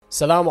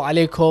Assalamu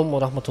alaikum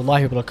wa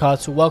rahmatullahi wa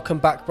barakatuh. Welcome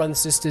back, brothers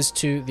and sisters,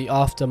 to the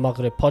After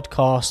Maghrib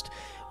podcast.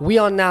 We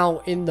are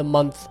now in the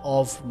month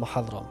of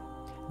Muharram.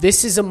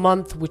 This is a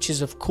month which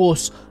is, of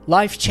course,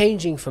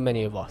 life-changing for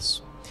many of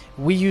us.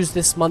 We use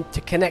this month to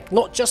connect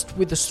not just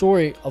with the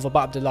story of Abu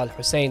Abdullah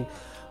al-Hussain,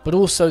 but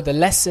also the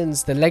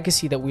lessons, the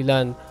legacy that we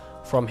learn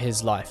from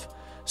his life.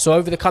 So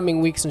over the coming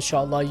weeks,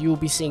 inshallah, you will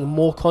be seeing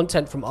more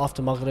content from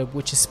After Maghrib,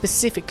 which is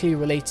specifically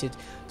related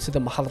to the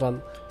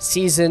Muharram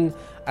season.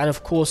 And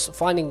of course,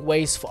 finding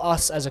ways for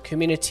us as a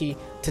community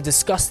to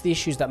discuss the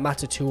issues that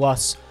matter to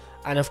us.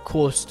 And of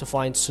course, to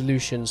find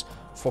solutions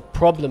for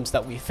problems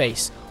that we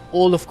face.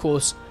 All, of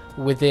course,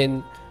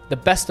 within the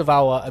best of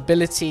our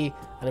ability.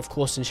 And of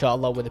course,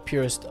 inshallah, with the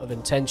purest of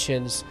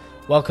intentions.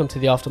 Welcome to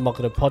the After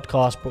Maghrib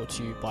podcast, brought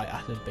to you by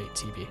Ahlul Bayt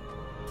TV.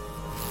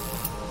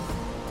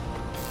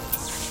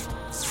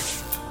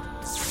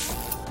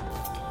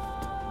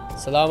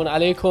 Assalamu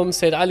alaikum,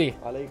 Sayyid Ali.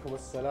 Alaikum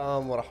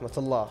assalam wa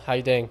rahmatullah. How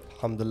you doing?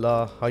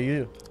 Alhamdulillah. How are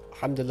you?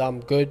 Alhamdulillah, I'm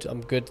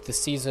good. The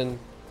season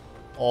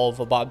of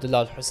Abu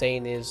Abdullah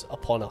al-Hussain is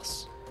upon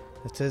us.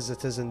 It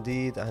is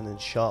indeed, and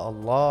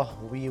inshallah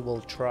we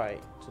will try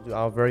to do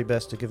our very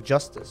best to give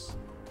justice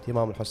to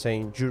Imam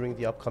al-Hussain during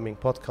the upcoming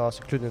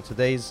podcast, including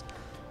today's.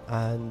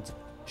 And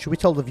should we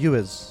tell the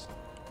viewers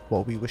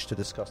what we wish to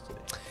discuss today?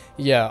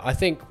 Yeah, I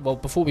think, well,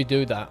 before we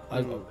do that,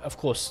 of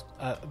course,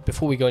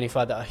 before we go any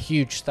further, a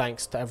huge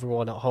thanks to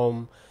everyone at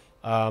home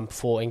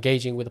for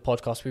engaging with the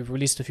podcast. We've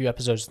released a few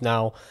episodes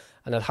now,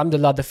 and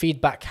alhamdulillah, the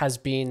feedback has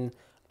been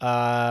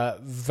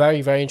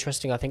very, very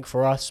interesting, I think,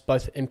 for us,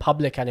 both in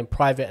public and in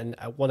private. And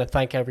I want to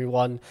thank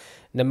everyone,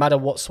 no matter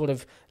what sort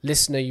of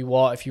listener you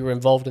are, if you're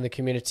involved in the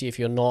community, if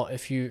you're not,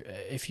 if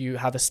you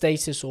have a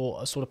status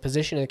or a sort of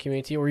position in the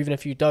community, or even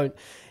if you don't,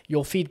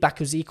 your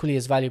feedback is equally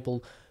as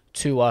valuable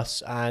to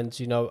us. And,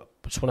 you know,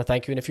 I just want to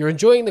thank you. And if you're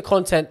enjoying the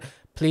content,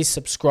 please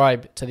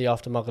subscribe to the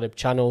After Maghrib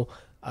channel.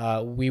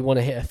 We want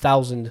to hit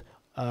 1,000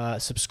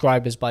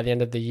 subscribers by the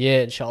end of the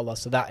year, inshallah.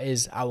 So that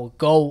is our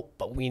goal,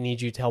 but we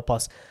need you to help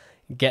us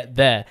get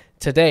there.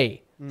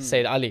 Today,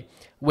 Sayyid Ali,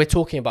 we're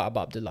talking about Abu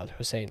Abdullah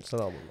al-Hussain.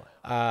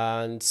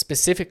 And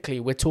specifically,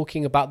 we're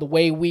talking about the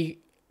way we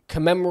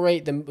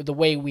commemorate the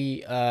way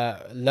we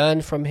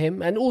learn from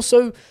him, and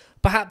also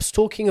perhaps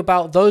talking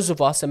about those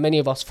of us, and many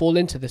of us fall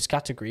into this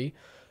category,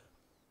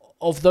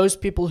 of those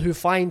people who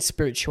find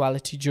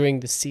spirituality during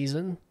this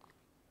season,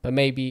 but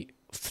maybe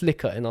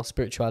flicker in our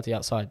spirituality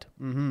outside.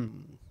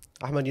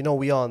 Ahmed, you know,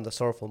 we are in the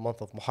sorrowful month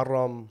of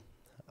Muharram,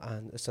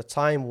 and it's a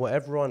time where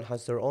everyone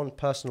has their own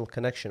personal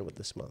connection with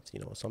this month. You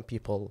know, some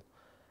people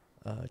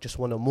just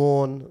want to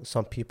mourn,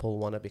 some people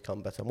want to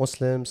become better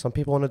Muslims, some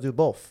people want to do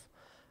both.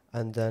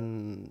 And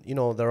then, you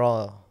know, there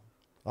are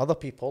other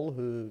people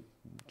who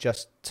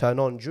just turn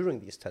on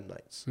during these 10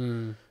 nights.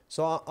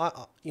 So,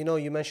 I you know,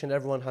 you mentioned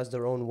everyone has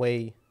their own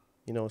way.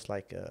 You know, it's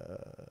like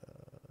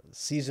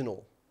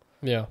seasonal.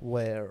 Yeah.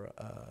 Where,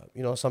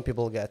 you know, some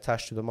people get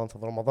attached to the month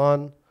of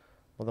Ramadan.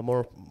 But the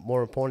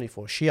more importantly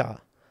for Shia,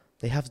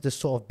 they have this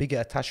sort of bigger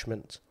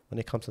attachment when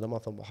it comes to the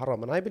month of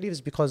Muharram. And I believe it's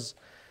because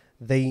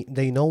they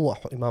know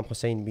what Imam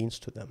Hussain means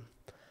to them.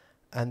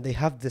 And they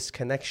have this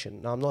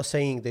connection. Now, I'm not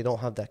saying they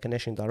don't have that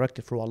connection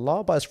directly through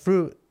Allah, but it's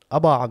through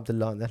Abu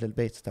Abdullah and Ahlul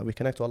Bayt that we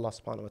connect to Allah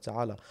subhanahu wa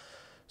ta'ala.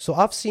 So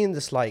I've seen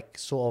this like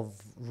sort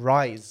of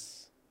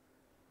rise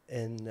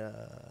in,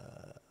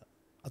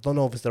 I don't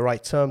know if it's the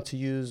right term to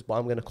use, but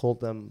I'm going to call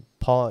them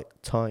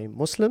part-time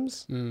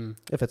Muslims,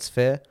 if it's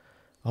fair.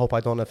 I hope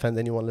I don't offend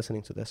anyone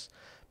listening to this.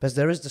 But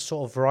there is this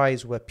sort of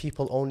rise where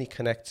people only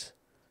connect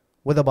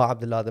with Abu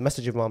Abdullah, the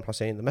message of Imam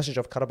Hussain, the message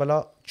of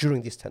Karbala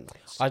during these 10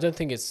 nights. I don't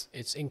think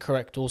it's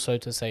incorrect also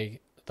to say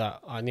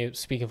that,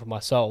 speaking for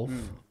myself,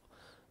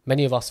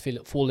 many of us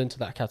fall into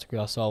that category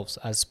ourselves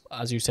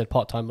as you said,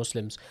 part-time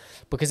Muslims,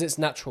 because it's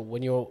natural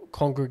when you're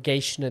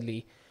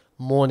congregationally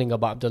mourning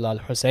Abu Abdullah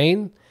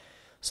al-Hussain,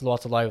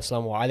 salawatullahi wa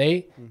salamu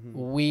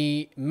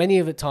alayhi, many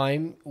of the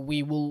time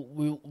we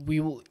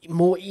will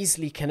more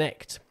easily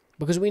connect,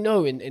 because we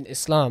know in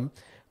Islam,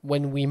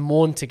 when we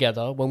mourn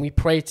together, when we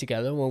pray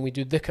together, when we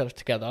do dhikr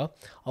together,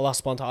 Allah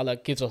subhanahu wa ta'ala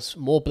gives us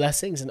more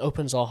blessings and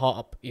opens our heart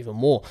up even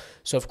more.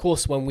 So of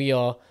course, when we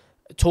are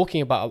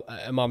talking about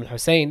Imam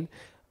al-Hussain,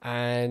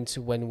 and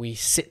when we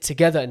sit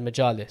together in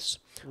majalis,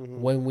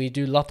 when we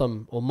do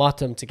latam or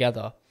matam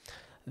together,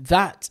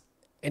 that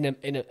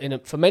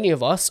for many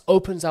of us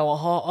opens our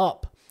heart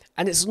up.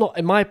 And it's not,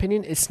 in my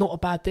opinion, it's not a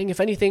bad thing. If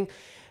anything,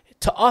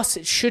 to us,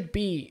 it should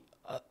be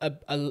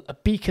a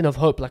beacon of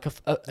hope, like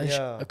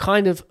a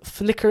kind of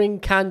flickering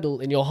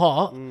candle in your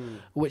heart,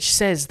 which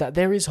says that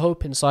there is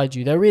hope inside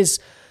you. There is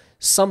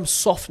some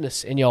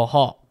softness in your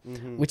heart,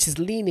 which is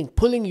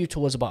pulling you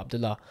towards Abu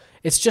Abdullah.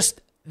 It's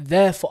just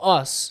there for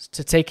us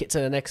to take it to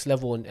the next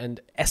level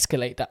and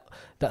escalate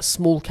that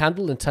small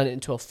candle and turn it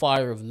into a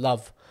fire of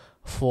love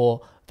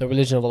for the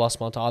religion of Allah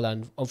subhanahu wa ta'ala,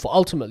 and for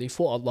ultimately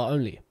for Allah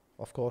only.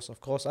 Of course.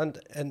 And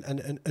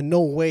in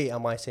no way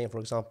am I saying, for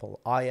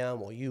example, I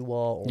am or you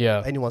are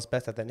or anyone's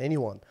better than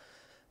anyone.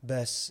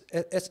 But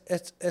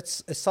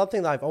it's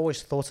something that I've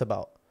always thought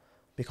about,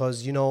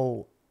 because, you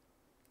know,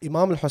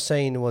 Imam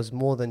al-Hussain was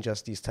more than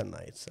just these 10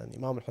 nights. And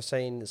Imam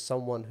al-Hussain is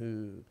someone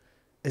who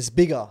is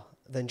bigger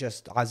than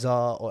just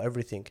Aza or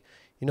everything.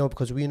 You know,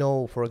 because we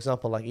know, for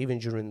example, like even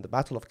during the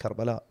Battle of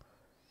Karbala,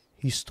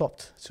 he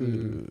stopped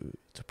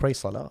to pray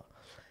Salah.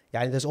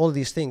 Yeah, there's all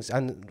these things.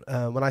 And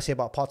when I say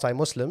about part-time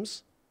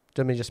Muslims,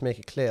 let me just make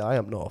it clear, I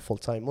am not a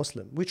full-time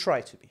Muslim. We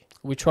try to be.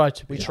 We try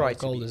to be. We try Our to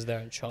goal be. is there,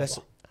 inshallah.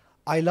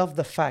 I love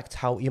the fact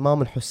how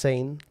Imam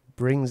al-Hussain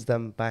brings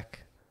them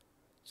back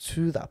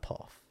to that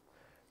path,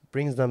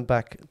 brings them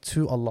back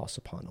to Allah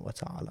subhanahu wa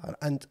ta'ala.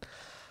 And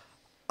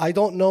I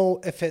don't know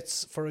if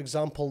it's, for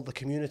example, the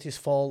community's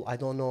fault. I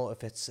don't know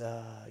if it's,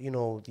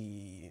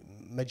 the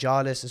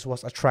majalis is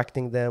what's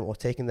attracting them or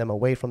taking them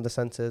away from the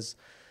centers.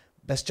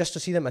 But just to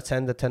see them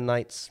attend the 10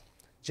 nights,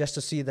 just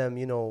to see them,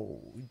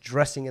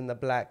 dressing in the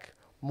black,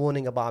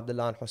 mourning about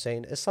Abdullah and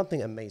Hussein is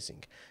something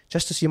amazing.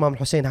 Just to see Imam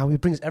Hussein, how he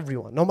brings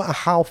everyone, no matter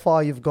how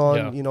far you've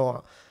gone,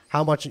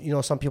 how much,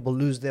 some people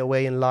lose their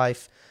way in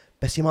life.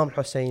 But Imam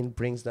Hussein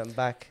brings them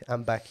back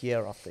and back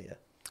year after year.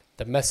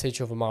 The message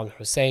of Imam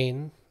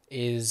Hussein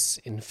is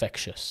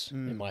infectious,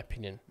 in my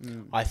opinion.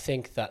 I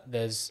think that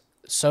there's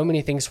so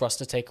many things for us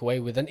to take away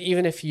with. And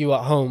even if you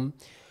at home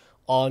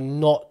are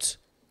not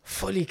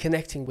fully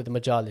connecting with the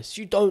majalis,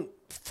 you don't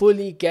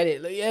fully get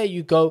it. Like,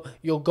 you go,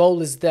 your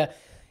goal is there.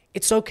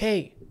 It's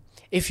okay.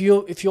 If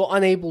you're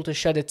unable to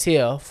shed a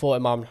tear for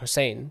Imam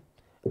Hussein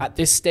at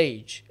this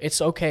stage,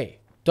 it's okay.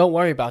 Don't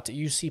worry about it.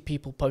 You see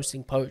people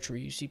posting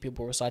poetry. You see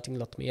people reciting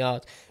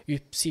latmiyat. You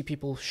see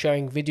people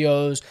sharing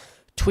videos,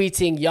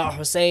 tweeting Ya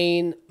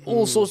Hussein,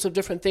 all sorts of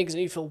different things.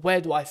 And you feel, where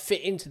do I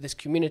fit into this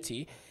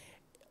community?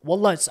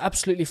 Wallah, it's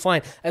absolutely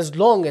fine. As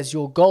long as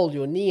your goal,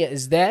 your niyyah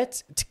is there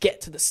to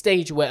get to the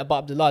stage where Abu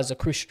Abdullah is a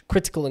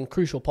critical and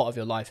crucial part of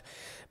your life.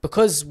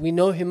 Because we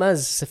know him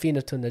as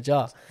Safinatun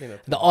Najah,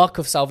 the Ark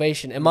of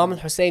Salvation. Imam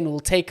al-Hussein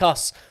will take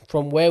us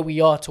from where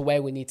we are to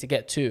where we need to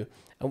get to.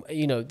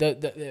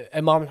 The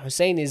Imam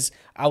al-Hussein is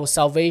our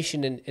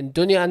salvation in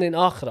dunya and in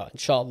akhirah,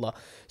 inshallah.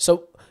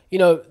 So,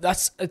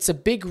 it's a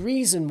big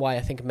reason why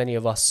I think many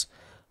of us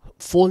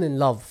fall in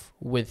love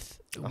with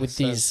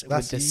this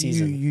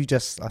season. You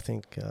just, I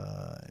think,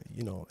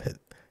 hit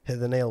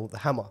the nail with the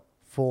hammer.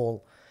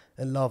 Fall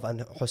in love,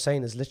 and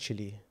Hussein is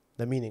literally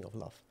the meaning of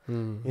love.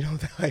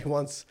 I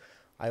once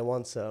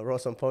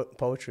wrote some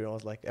poetry. I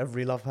was like,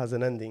 every love has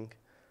an ending,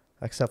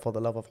 except for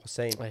the love of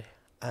Hussein. Aye.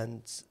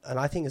 And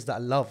I think it's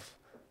that love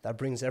that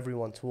brings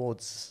everyone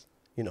towards,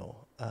 the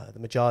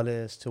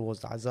majalis, towards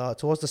the azar,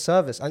 towards the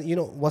service. And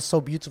what's so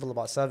beautiful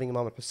about serving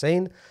Imam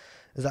al-Hussein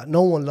is that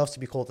no one loves to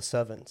be called a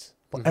servant,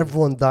 but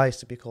everyone dies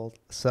to be called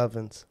a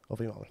servant of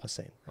Imam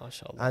al-Hussein.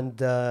 MashaAllah.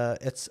 And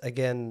it's,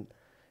 again,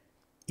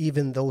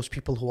 even those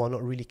people who are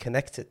not really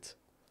connected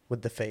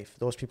with the faith,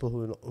 those people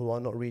who are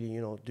not really,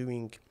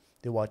 doing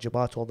the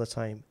wajibat all the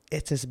time,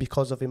 it is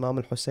because of Imam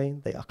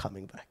al-Hussein they are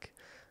coming back.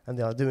 And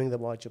they are doing the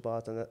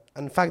wajibat. And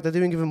in fact, they're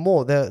doing even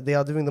more. They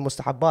are doing the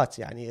mustahabbat.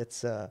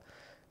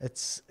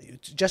 It's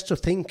just to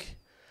think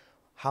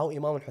how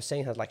Imam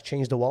al-Hussein has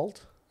changed the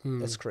world.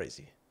 It's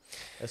crazy.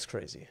 It's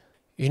crazy.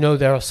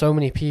 There are so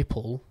many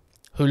people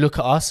who look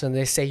at us and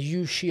they say,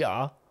 you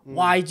Shia,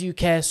 why do you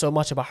care so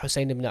much about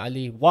Hussein ibn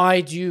Ali?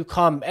 Why do you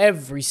come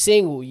every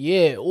single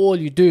year? All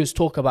you do is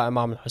talk about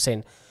Imam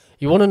al-Hussein.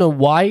 You want to know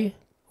why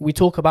we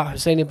talk about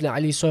Hussein ibn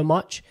Ali so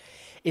much?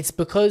 It's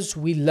because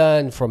we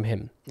learn from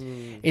him.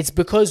 It's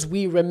because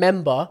we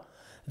remember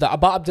that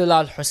Abu Abdullah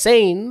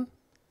al-Hussein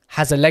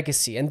has a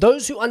legacy. And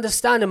those who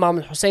understand Imam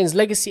al-Hussein's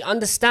legacy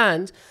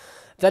understand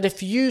that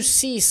if you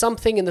see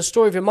something in the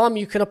story of Imam,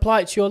 you can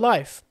apply it to your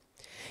life.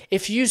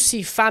 If you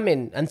see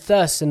famine and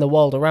thirst in the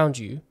world around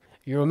you,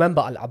 you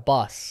remember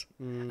Abbas.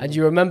 And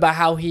you remember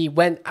how he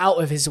went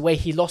out of his way.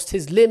 He lost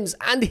his limbs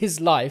and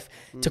his life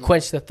to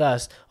quench the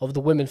thirst of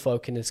the women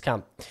folk in his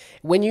camp.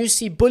 When you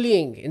see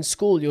bullying in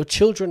school, your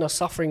children are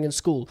suffering in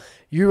school,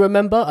 you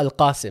remember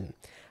Al-Qasim.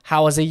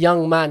 How as a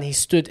young man he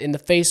stood in the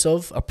face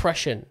of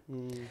oppression.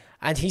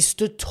 And he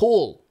stood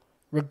tall,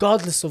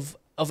 regardless of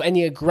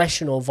any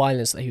aggression or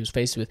violence that he was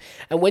faced with.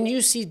 And when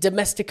you see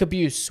domestic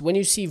abuse, when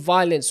you see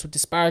violence or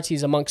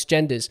disparities amongst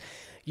genders,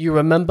 you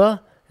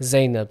remember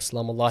Zainab,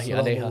 salamullahi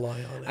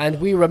alayha. And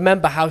we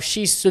remember how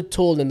she stood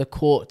tall in the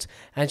court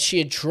and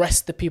she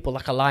addressed the people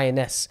like a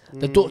lioness,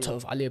 the daughter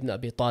of Ali ibn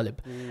Abi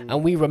Talib.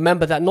 And we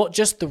remember that not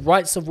just the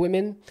rights of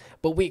women,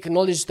 but we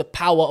acknowledge the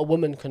power a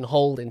woman can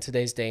hold in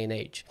today's day and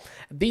age.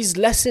 These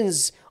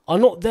lessons are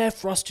not there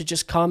for us to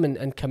just come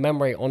and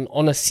commemorate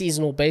on a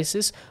seasonal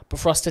basis, but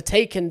for us to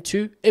take and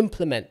to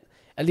implement,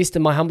 at least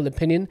in my humble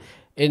opinion,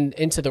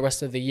 into the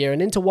rest of the year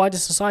and into wider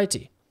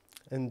society.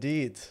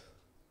 Indeed.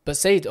 But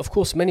Said, of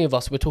course, many of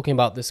us, we're talking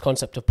about this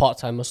concept of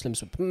part-time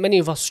Muslims, many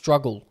of us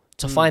struggle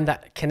to find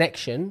that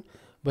connection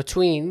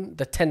between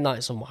the 10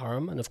 nights of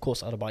Muharram and, of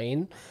course,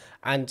 Arba'in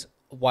and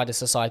wider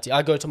society.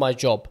 I go to my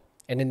job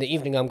and in the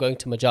evening I'm going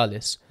to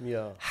Majalis.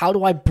 Yeah. How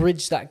do I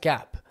bridge that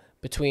gap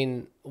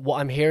between what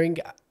I'm hearing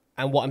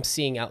and what I'm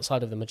seeing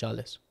outside of the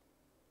Majalis?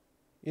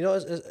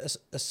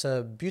 It's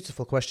a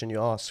beautiful question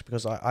you ask,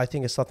 because I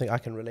think it's something I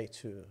can relate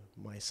to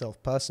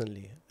myself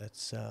personally.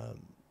 It's,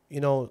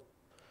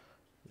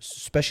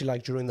 especially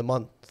like during the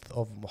month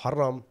of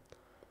Muharram,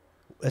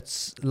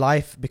 it's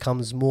life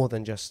becomes more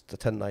than just the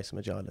 10 nights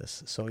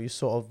majalis. So you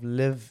sort of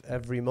live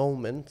every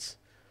moment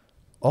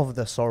of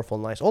the sorrowful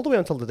nights, all the way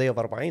until the day of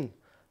Arba'in,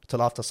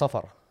 till after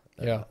Safar.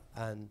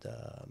 And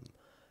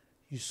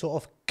you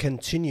sort of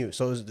continue.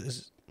 So,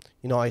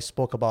 I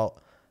spoke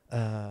about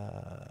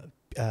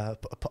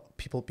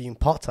people being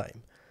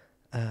part-time.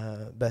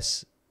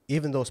 But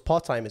even those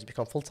part-timers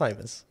become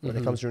full-timers when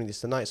it comes during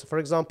these nights. So, for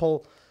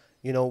example,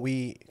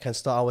 we can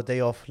start our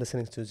day off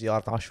listening to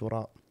Ziyarat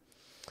Ashura.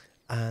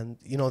 And,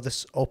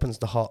 this opens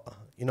the heart.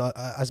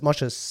 As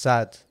much as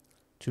sad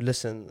to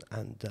listen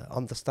and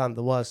understand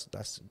the words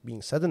that's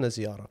being said in the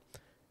ziyarah,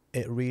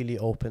 it really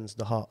opens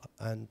the heart.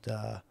 And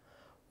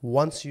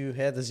once you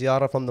hear the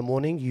ziyarah from the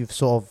morning, you've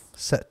sort of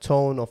set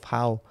tone of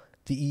how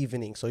the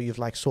evening, so you've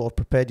like sort of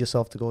prepared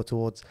yourself to go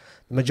towards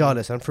the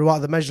majalis. And throughout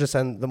the majlis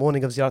and the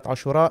morning of Ziyarat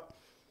Ashura,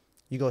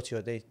 you go to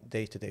your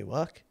day-to-day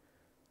work,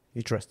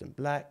 you're dressed in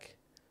black,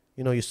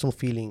 you're still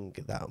feeling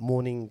that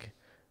morning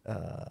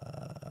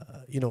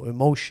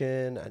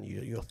emotion, and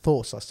your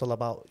thoughts are still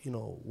about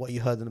what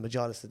you heard in the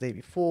majalis the day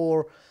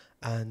before.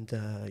 And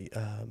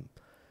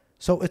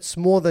so it's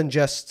more than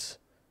just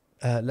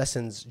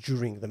lessons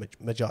during the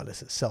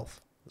majalis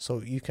itself.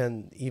 So you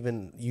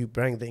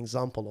bring the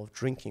example of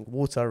drinking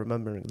water,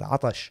 remembering the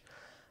atash,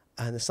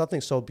 and it's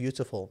something so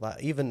beautiful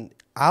that even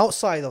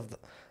outside of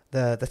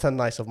the 10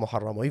 nights of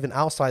Muharram, or even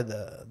outside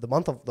the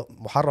month of the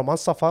Muharram and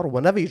Safar,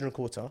 whenever you drink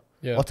water,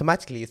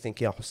 automatically you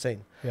think, Ya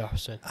Hussain. Ya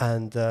Hussain.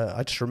 And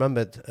I just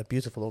remembered a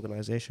beautiful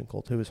organization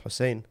called Who is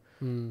Hussain?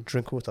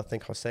 Drink water,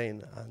 think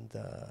Hussain. And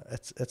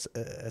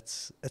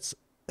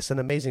it's an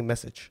amazing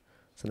message.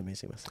 It's an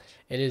amazing message.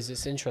 It is.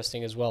 It's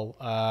interesting as well,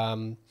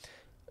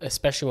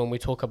 especially when we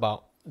talk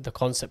about the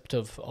concept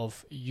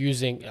of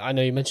using, I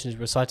know you mentioned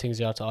reciting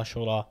Ziyarat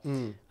Ashura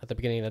at the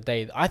beginning of the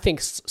day. I think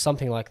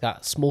something like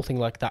that, small thing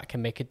like that,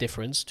 can make a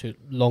difference to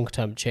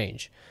long-term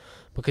change.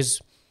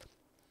 Because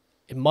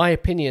in my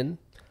opinion,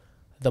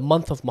 the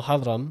month of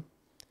Muharram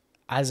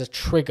as a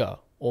trigger,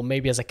 or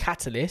maybe as a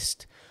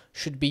catalyst,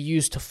 should be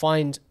used to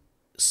find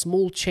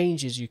small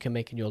changes you can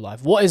make in your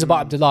life. What is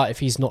about Abdullah if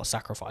he's not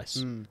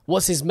sacrifice?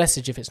 What's his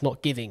message if it's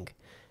not giving?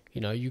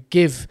 You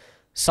give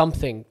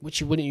something which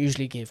you wouldn't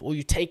usually give, or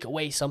you take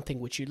away something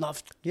which you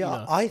love.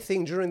 I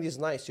think during these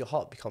nights your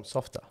heart becomes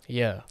softer,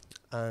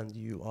 and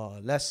you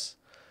are less,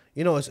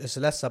 it's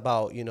less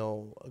about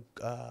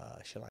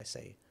shall I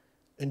say,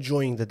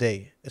 enjoying the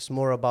day. It's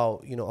more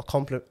about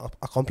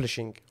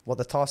accomplishing what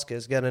the task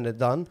is, getting it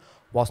done,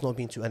 whilst not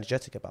being too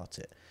energetic about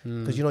it,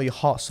 because your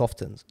heart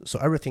softens, so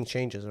everything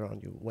changes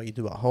around you. What you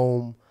do at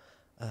home,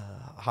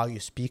 how you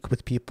speak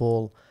with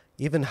people,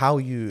 even how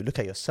you look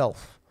at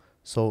yourself.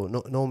 So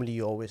normally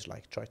you always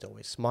try to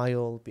always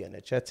smile, be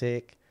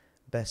energetic,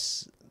 that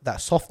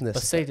softness.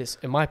 But say this,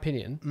 in my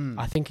opinion,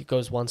 I think it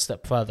goes one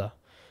step further,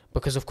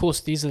 because of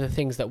course these are the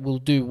things that we'll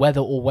do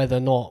whether or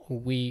not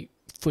we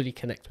fully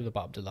connect with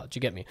Abba Abdullah. Do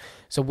you get me?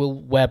 So we'll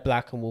wear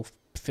black and we'll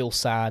feel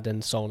sad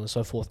and so on and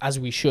so forth, as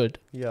we should,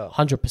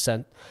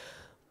 100%.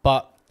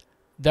 But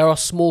there are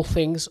small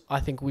things I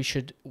think we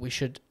should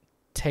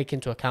take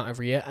into account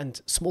every year, and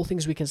small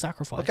things we can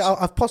sacrifice. Okay,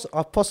 I've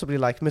possibly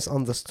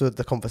misunderstood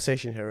the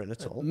conversation here a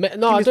little. I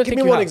don't think give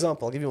me one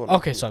example. I'll give you one.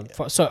 Okay,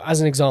 example. So as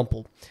an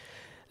example,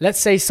 let's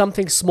say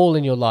something small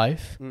in your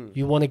life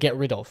you want to get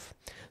rid of.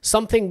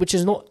 Something which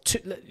is not too,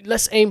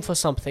 let's aim for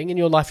something in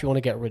your life you want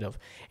to get rid of.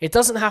 It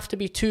doesn't have to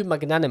be too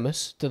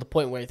magnanimous to the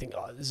point where you think,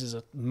 oh, this is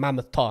a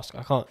mammoth task,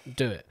 I can't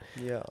do it.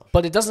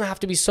 But it doesn't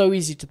have to be so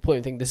easy to the point where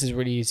you think this is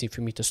really easy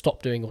for me to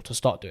stop doing or to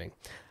start doing.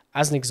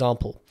 As an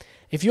example,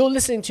 if you're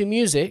listening to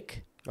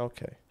music,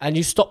 and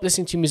you stop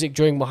listening to music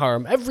during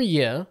Muharram every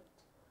year,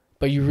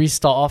 but you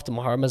restart after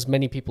Muharram, as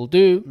many people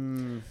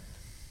do,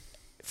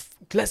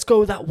 let's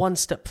go that one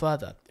step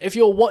further. If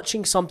you're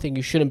watching something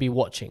you shouldn't be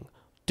watching,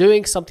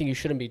 doing something you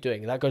shouldn't be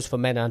doing, that goes for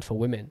men and for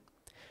women,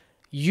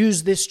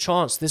 use this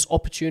chance, this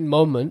opportune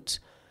moment,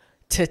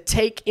 to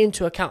take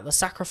into account the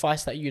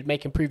sacrifice that you'd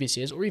make in previous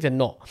years, or even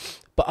not.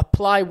 But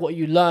apply what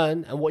you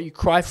learn and what you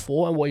cry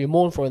for and what you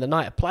mourn for in the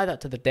night, apply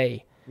that to the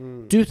day.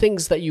 Do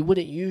things that you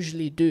wouldn't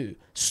usually do.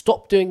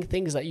 Stop doing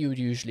things that you would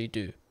usually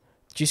do.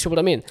 Do you see what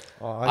I mean?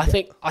 I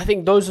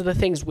think those are the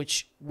things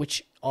which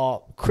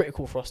are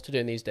critical for us to do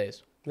in these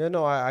days.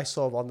 I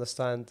sort of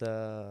understand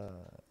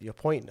your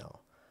point now.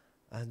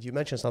 And you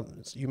mentioned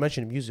something. You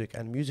mentioned music,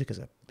 and music is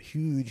a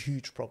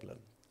huge problem.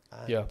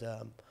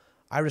 And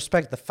I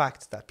respect the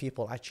fact that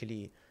people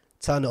actually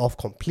turn it off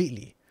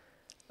completely.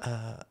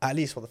 At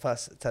least for the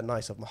first 10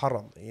 nights of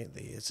Muharram,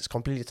 it's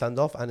completely turned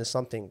off, and it's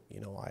something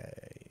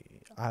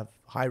I have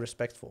high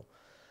respect for.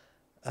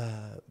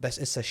 But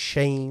it's a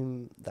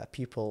shame that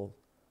people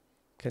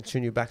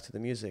continue back to the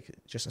music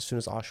just as soon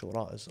as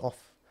Ashura is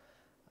off.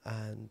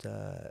 And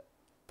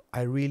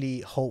I really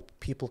hope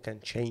people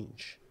can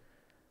change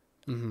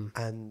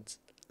and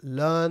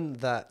learn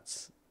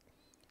that,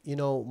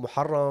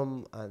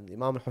 Muharram and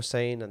Imam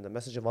Hussain and the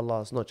message of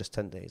Allah is not just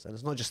 10 days, and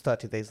it's not just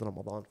 30 days in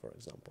Ramadan, for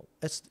example.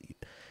 It's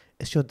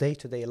your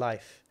day-to-day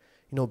life.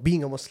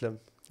 being a Muslim,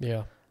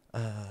 Yeah.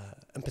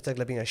 in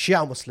particular being a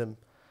Shia Muslim,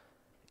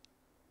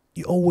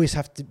 you always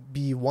have to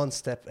be one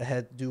step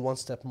ahead, do one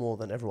step more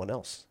than everyone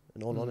else,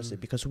 in all honesty,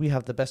 because we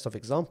have the best of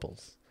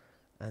examples.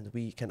 And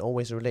we can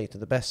always relate to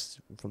the best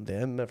from the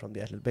Imam, from the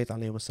Ahlul Bayt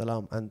alayhi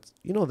wasalam. And,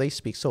 they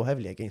speak so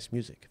heavily against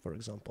music, for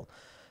example.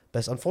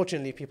 But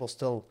unfortunately, people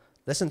still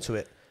listen to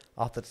it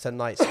after the 10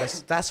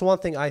 nights. That's one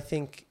thing I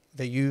think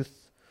the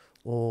youth,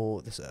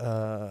 or this,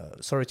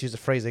 sorry to use the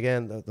phrase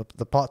again,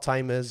 the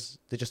part-timers,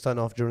 they just turn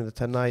off during the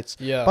 10 nights.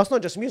 Yeah. But it's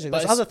not just music,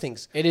 there's other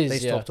things. It is, They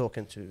stop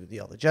talking to the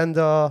other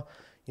gender.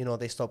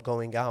 They stop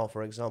going out,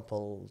 for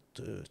example,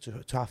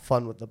 to have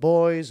fun with the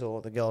boys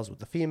or the girls with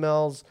the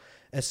females.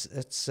 It's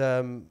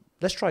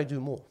let's try to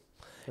do more.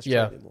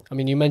 I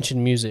mean, you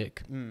mentioned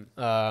music.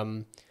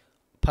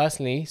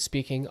 Personally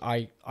speaking,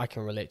 I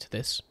can relate to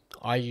this.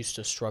 I used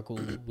to struggle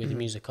with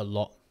music a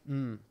lot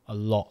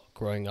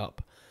growing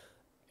up.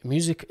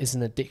 Music is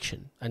an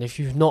addiction, and if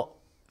you've not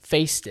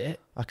faced it,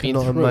 I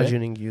cannot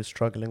imagining you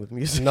struggling with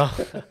music. No,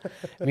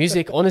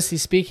 music, honestly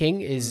speaking,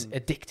 is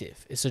addictive.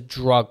 It's a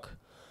drug,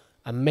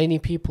 and many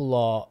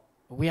people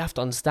we have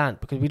to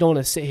understand, because we don't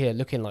want to sit here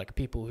looking like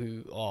people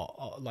who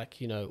are like,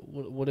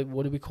 what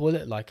do we call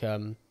it? Like, I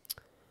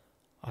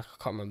can't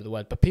remember the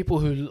word, but people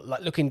who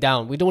like looking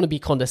down. We don't want to be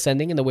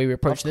condescending in the way we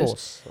approach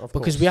this,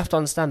 because we have to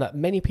understand that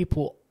many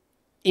people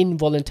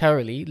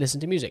involuntarily listen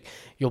to music.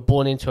 You're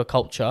born into a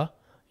culture.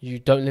 You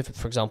don't live,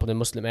 for example, in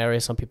Muslim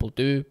areas. Some people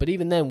do. But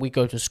even then, we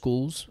go to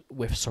schools.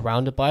 We're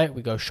surrounded by it.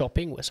 We go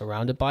shopping. We're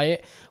surrounded by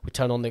it. We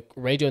turn on the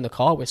radio in the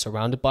car. We're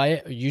surrounded by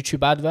it.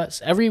 YouTube adverts.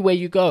 Everywhere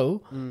you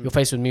go, you're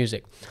faced with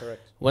music.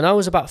 Correct. When I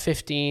was about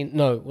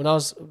when I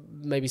was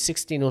maybe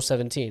 16 or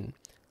 17,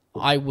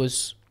 I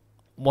was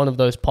one of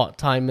those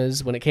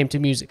part-timers when it came to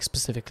music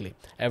specifically.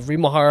 Every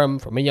Muharram,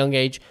 from a young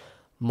age,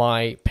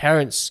 my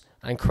parents,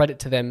 and credit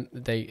to them,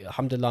 they,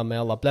 alhamdulillah, may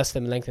Allah bless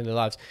them and lengthen their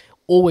lives,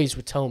 always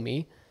would tell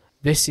me,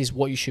 this is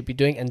what you should be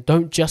doing, and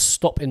don't just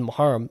stop in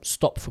Muharram,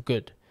 stop for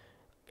good.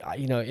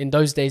 In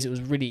those days, it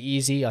was really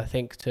easy, I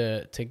think,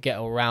 to get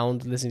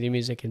around listening to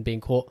music and being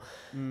caught.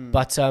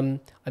 But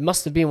it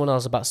must have been when I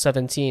was about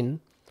 17,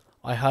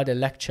 I heard a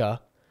lecture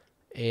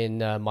in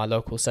my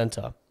local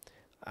centre,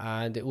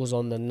 and it was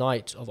on the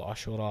night of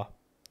Ashura,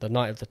 the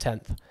night of the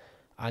 10th,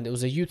 and it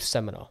was a youth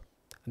seminar.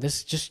 And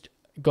this just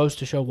goes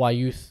to show why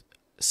youth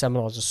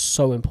seminars are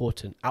so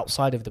important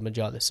outside of the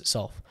majalis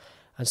itself.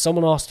 And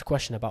someone asked a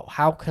question about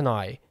how can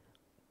I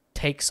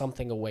take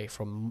something away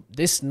from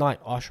this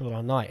night,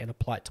 Ashura night, and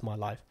apply it to my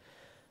life.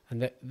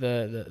 And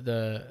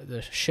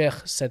the sheikh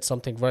said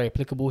something very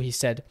applicable. He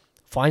said,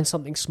 find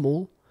something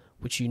small,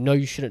 which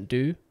you shouldn't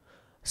do,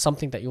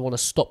 something that you want to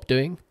stop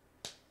doing.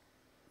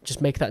 Just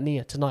make that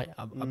niyyah tonight.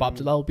 Abu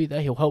Abdullah will be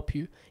there. He'll help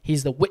you.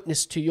 He's the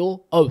witness to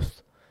your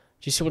oath.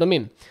 Do you see what I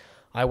mean?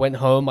 I went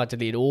home. I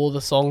deleted all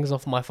the songs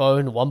off my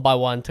phone one by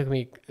one. It took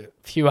me a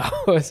few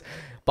hours.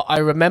 But I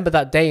remember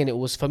that day, and it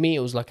was, for me, it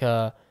was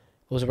a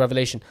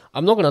revelation.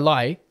 I'm not going to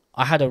lie.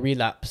 I had a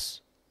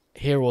relapse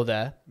here or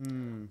there,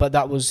 but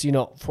that was,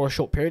 for a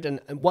short period.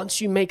 And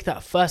once you make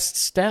that first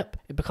step,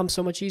 it becomes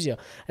so much easier.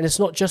 And it's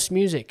not just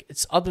music.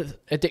 It's other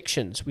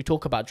addictions. We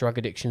talk about drug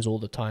addictions all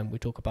the time. We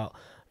talk about,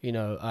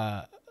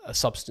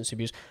 substance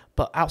abuse.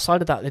 But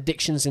outside of that,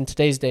 addictions in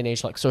today's day and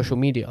age, like social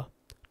media,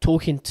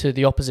 talking to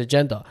the opposite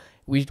gender.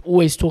 We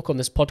always talk on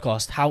this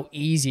podcast how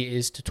easy it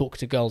is to talk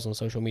to girls on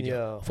social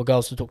media, for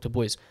girls to talk to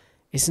boys.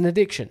 It's an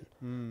addiction.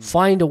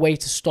 Find a way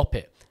to stop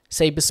it.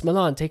 Say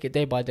Bismillah and take it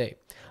day by day.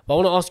 But I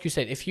want to ask you,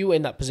 Said, if you were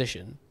in that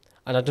position,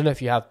 and I don't know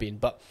if you have been,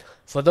 but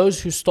for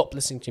those who stop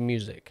listening to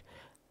music,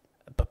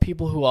 but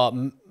people who are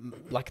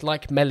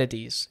like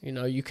melodies,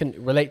 you can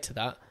relate to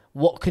that.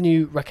 What can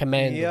you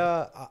recommend?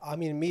 Yeah, I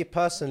mean, me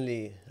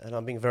personally, and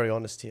I'm being very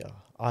honest here,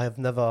 I have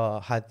never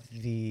had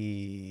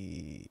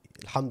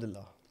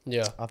alhamdulillah.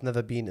 Yeah, I've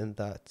never been in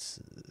that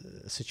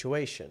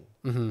situation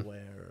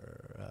where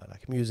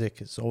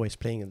music is always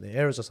playing in the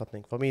ears or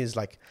something. For me, it's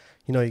like,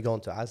 you go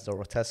into Asda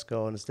or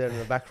Tesco and it's there in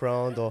the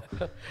background, or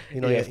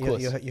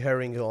you're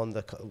hearing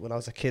when I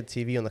was a kid,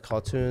 TV on the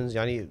cartoons.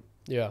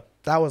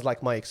 That was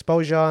like my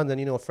exposure. And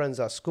then friends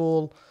at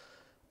school,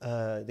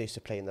 they used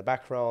to play in the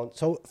background.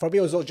 So for me,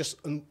 it was all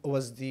just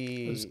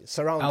the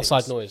surroundings,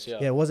 outside noise. Yeah,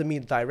 it wasn't me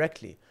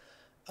directly.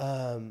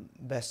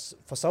 But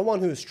for someone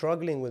who's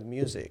struggling with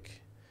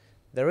music,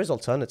 there is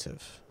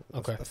alternative.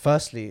 Okay.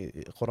 Firstly,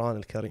 Quran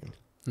al-Karim.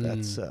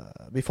 That's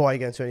before I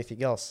get into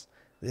anything else.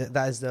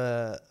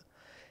 That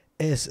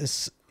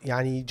is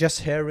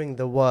just hearing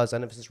the words,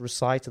 and if it's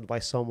recited by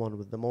someone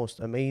with the most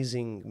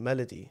amazing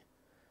melody,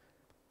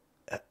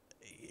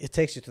 it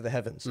takes you to the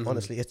heavens.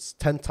 Honestly, it's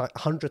 10 times,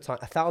 100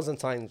 times, 1,000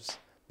 times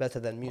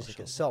better than music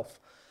itself.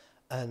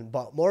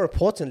 But more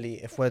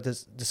importantly, if we're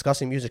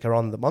discussing music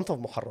around the month of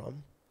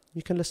Muharram,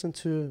 you can listen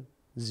to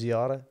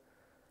ziyarah.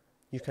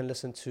 You can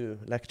listen to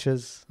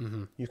lectures.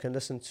 You can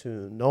listen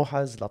to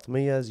nohas,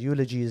 latmiyas,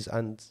 eulogies,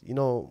 and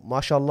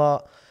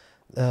mashallah,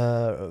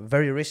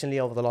 very recently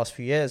over the last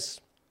few years,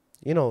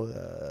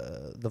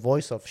 the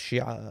voice of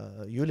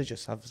Shia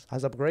eulogists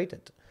has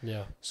upgraded.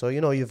 Yeah. So,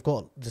 you've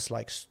got this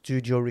like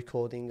studio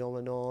recording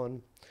going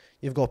on.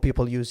 You've got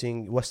people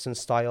using Western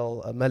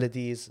style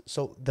melodies.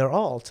 So there are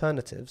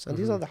alternatives, and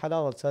these are the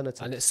halal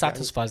alternatives. And it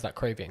satisfies that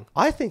craving.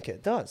 I think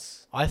it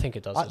does. I think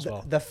it does as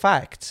well. The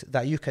fact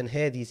that you can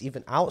hear these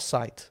even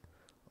outside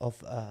of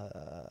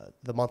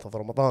the month of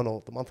Ramadan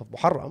or the month of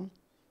Muharram.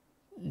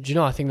 Do you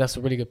know, I think that's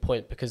a really good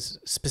point, because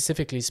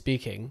specifically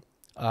speaking,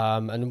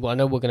 and I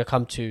know we're going to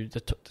come to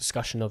the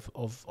discussion of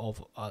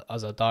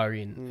as a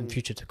diary in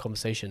future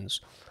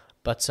conversations,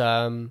 but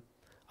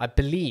I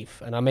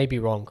believe, and I may be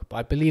wrong, but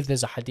I believe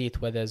there's a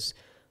hadith where there's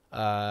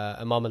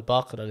Imam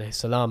al-Baqir alayhi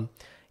salam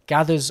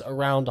gathers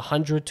around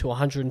 100 to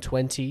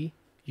 120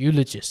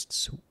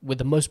 eulogists with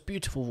the most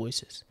beautiful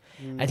voices.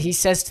 And he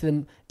says to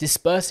them,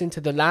 disperse into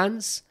the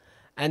lands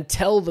and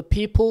tell the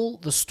people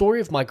the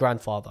story of my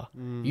grandfather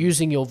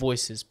using your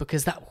voices,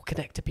 because that will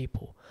connect to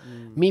people.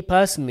 Me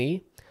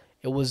personally,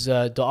 it was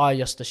Dua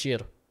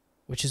Yastashir,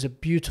 which is a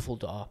beautiful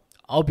dua.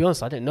 I'll be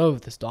honest, I didn't know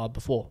of this dua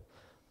before.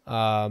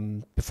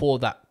 Before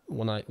that,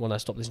 when I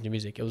stopped listening to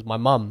music, it was my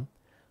mum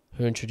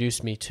who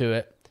introduced me to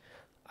it.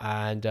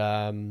 And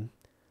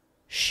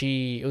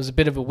it was a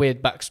bit of a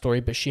weird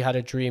backstory, but she had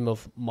a dream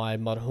of my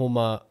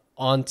marhuma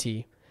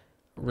auntie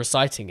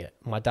reciting it,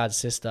 my dad's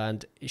sister,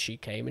 and she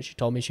came and she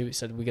told me, she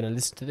said, we're going to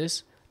listen to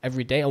this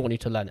every day, I want you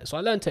to learn it. So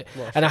I learned it.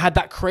 And I had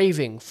that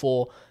craving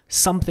for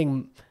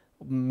something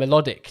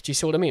melodic. Do you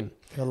see what I mean?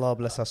 Allah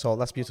bless us all.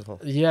 That's beautiful.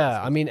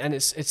 Yeah, I mean, and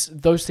it's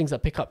those things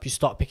that you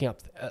start picking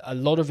up a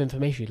lot of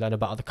information. You learn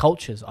about other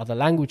cultures, other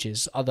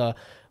languages, other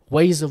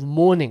ways of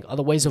mourning,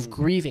 other ways of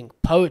grieving,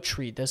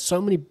 poetry. There's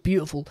so many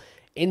beautiful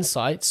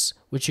insights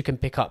which you can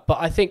pick up. But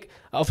I think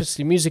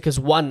obviously music is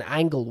one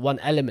angle, one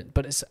element,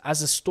 but it's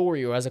as a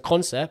story or as a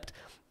concept,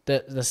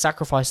 the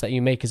sacrifice that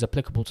you make is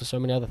applicable to so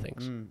many other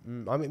things.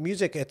 I mean,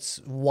 music, it's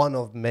one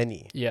of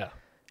many. Yeah.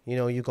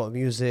 You've got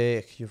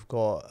music, you've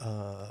got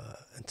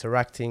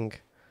interacting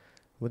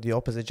with the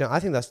opposite gender. I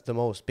think that's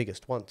the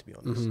biggest one, to be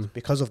honest,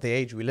 because of the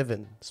age we live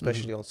in,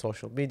 especially on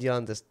social media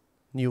and this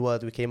new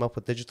word we came up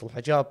with, digital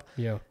hijab.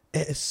 Yeah,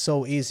 it is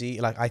so easy.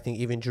 Like, I think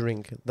even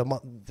during the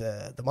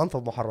month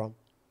of Muharram,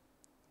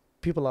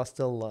 people are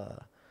still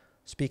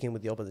speaking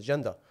with the opposite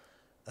gender,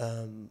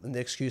 and the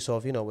excuse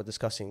of we're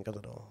discussing, I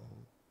don't know,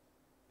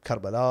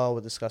 Karbala,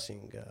 we're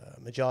discussing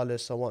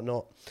majalis or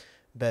whatnot.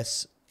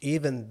 But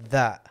even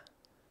that,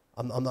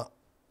 I'm not.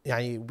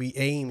 We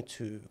aim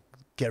to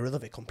get rid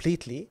of it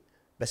completely.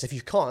 But if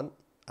you can't,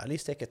 at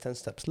least take it 10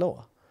 steps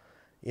lower.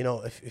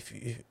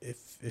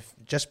 If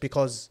just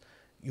because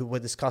you were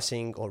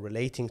discussing or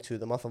relating to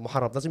the month of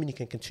Muharram doesn't mean you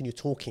can continue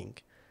talking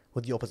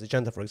with the opposite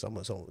gender, for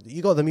example. So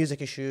you got the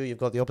music issue, you've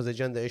got the opposite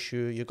gender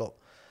issue, you got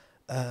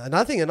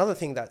another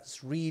thing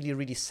that's really,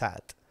 really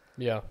sad.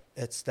 Yeah,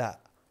 it's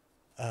that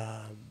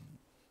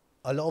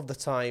a lot of the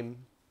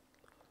time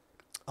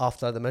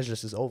after the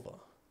majlis is over,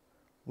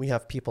 we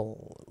have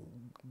people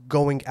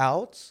going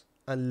out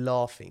and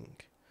laughing.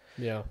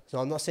 Yeah. So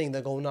I'm not saying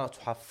they're going out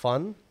to have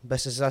fun,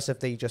 but it's as if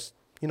they just,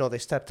 they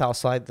stepped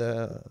outside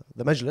the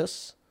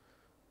majlis.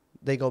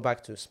 They go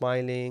back to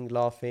smiling,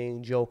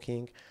 laughing,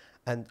 joking.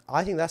 And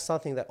I think that's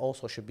something that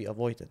also should be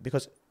avoided,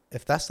 because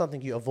if that's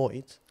something you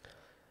avoid,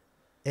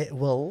 it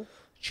will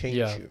change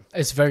you.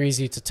 It's very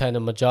easy to turn a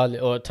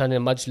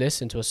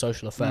majlis into a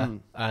social affair.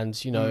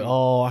 And,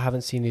 I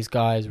haven't seen these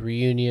guys,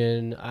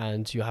 reunion,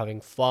 and you're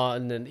having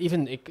fun. And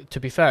even, to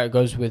be fair, it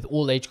goes with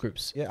all age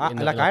groups. Yeah,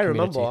 I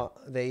remember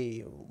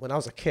when I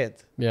was a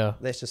kid, they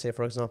used to say,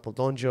 for example,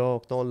 don't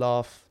joke, don't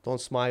laugh, don't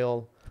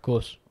smile. Of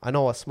course. I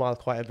know I smile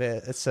quite a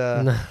bit. It's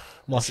a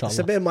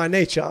bit in my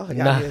nature.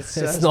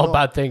 It's not a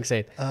bad thing,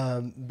 Said.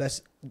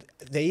 But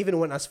they even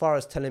went as far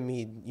as telling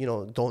me,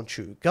 don't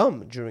chew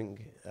gum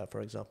during,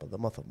 for example, the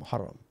month of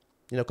Muharram.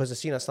 Because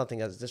it's seen as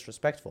something as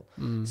disrespectful.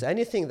 So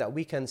anything that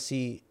we can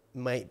see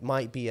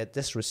might be a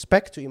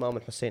disrespect to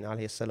Imam Hussain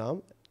alayhi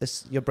salam,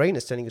 your brain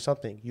is telling you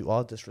something. You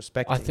are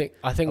disrespecting.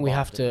 I think we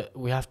have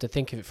to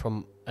think of it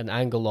from an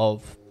angle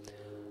of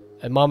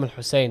Imam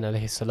Hussain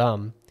alayhi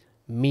salam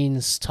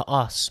means to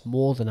us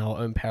more than our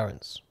own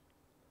parents.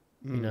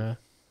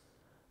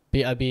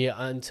 Bi abi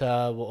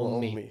anta wa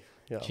ummi.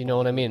 Do you know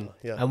what I mean?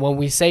 Yeah. And when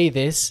we say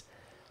this,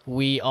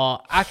 we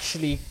are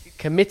actually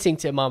committing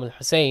to Imam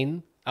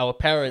al-Hussein, our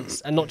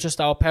parents, and not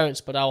just our parents,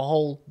 but our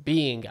whole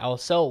being,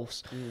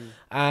 ourselves.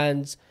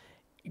 And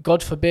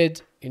God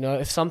forbid,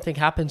 if something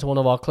happened to one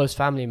of our close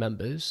family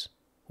members,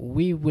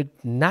 we would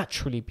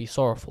naturally be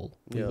sorrowful.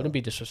 We wouldn't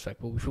be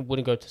disrespectful. We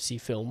wouldn't go to see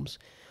films.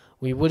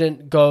 We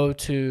wouldn't go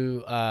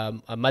to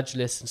a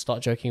majlis and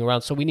start joking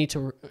around. So we need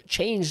to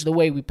change the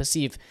way we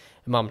perceive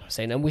Imam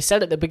Hussain. And we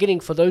said at the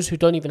beginning, for those who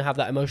don't even have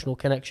that emotional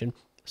connection,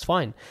 it's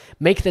fine.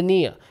 Make the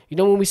niyyah.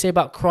 When we say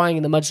about crying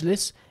in the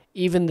majlis,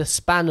 even the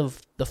span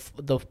of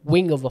the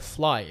wing of a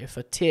fly, if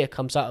a tear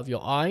comes out of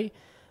your eye,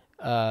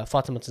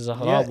 Fatima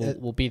Zahra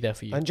will be there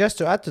for you. And just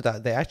to add to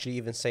that, they actually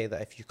even say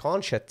that if you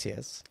can't shed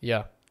tears,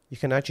 you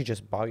can actually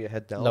just bow your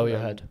head down. Lower your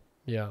head.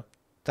 Yeah.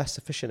 That's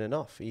sufficient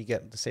enough. You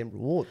get the same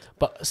reward.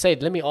 But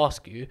Said, let me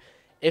ask you,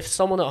 if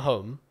someone at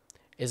home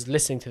is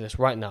listening to this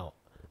right now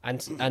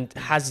and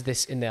has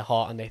this in their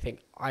heart and they think,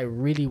 I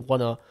really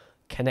want to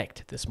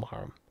connect this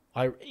Muharram,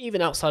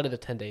 even outside of the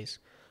 10 days,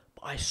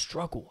 but I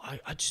struggle.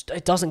 I just,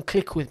 it doesn't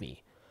click with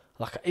me.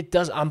 Like it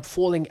does, I'm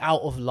falling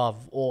out of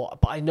love,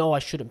 but I know I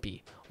shouldn't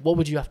be. What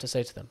would you have to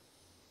say to them?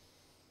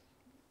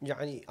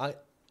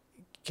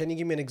 Can you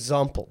give me an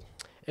example?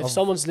 If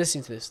someone's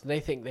listening to this, they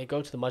think they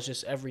go to the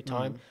majlis every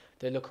time,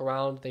 they look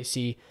around, they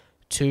see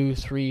 200,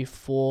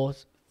 300,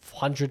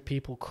 400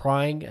 people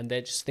crying, and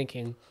they're just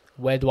thinking,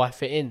 where do I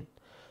fit in?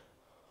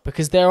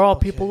 Because there are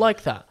people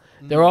like that.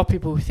 There are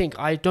people who think,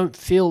 I don't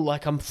feel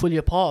like I'm fully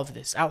a part of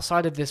this.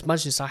 Outside of this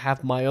majlis, I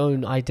have my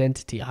own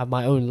identity, I have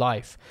my own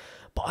life.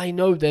 But I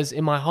know there's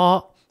in my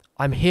heart,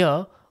 I'm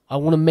here, I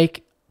want to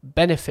make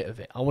benefit of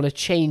it. I want to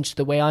change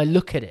the way I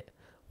look at it.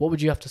 What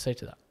would you have to say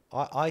to that?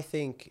 I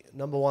think,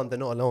 number one, they're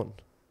not alone.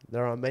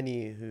 There are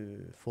many who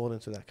fall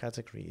into that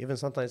category, even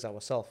sometimes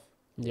ourselves.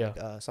 Yeah.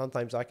 Like,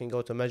 sometimes I can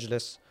go to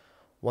majlis,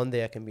 one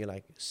day I can be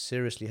like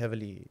seriously,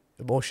 heavily,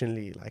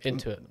 emotionally, like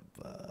into it,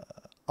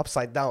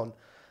 upside down.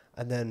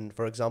 And then,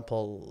 for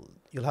example,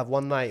 you'll have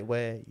one night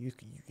where you're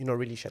not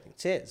really shedding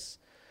tears.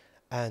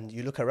 And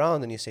you look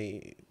around and you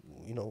say,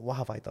 what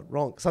have I done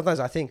wrong? Sometimes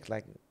I think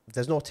like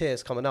there's no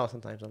tears coming out.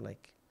 Sometimes I'm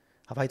like,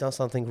 have I done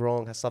something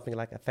wrong? Has something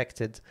like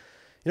affected?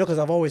 Because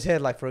I've always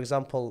heard, like, for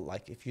example,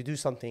 like if you do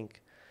something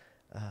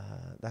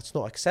that's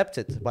not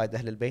accepted by the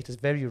Ahlul Bayt, it's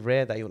very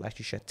rare that you'll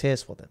actually shed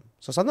tears for them.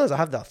 So sometimes I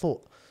have that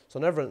thought. So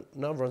never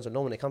everyone's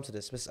alone when it comes to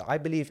this. But I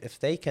believe if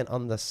they can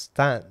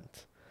understand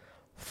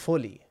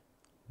fully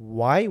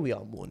why we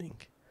are mourning,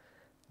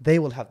 they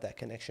will have that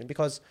connection.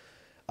 Because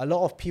a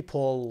lot of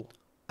people,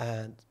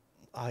 and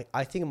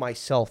I think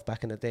myself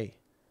back in the day,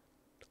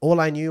 all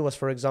I knew was,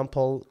 for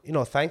example,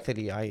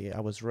 thankfully I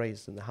was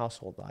raised in the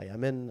household that I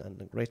am in,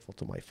 and I'm grateful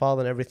to my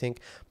father and everything.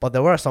 But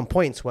there were some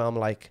points where I'm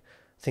like,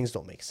 things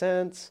don't make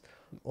sense.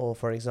 Or,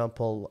 for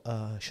example,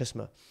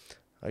 shisma.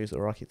 I use the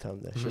Iraqi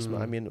term there,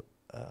 shisma. I mean,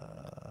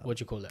 what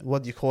do you call it?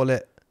 What do you call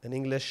it in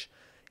English?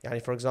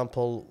 For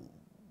example,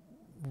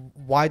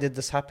 why did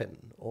this happen?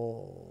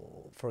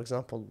 Or, for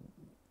example,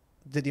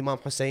 did Imam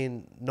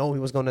Hussain know he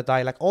was going to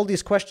die? Like all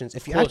these questions,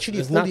 if you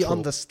actually fully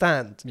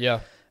understand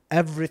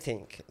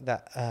everything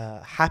that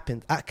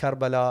happened at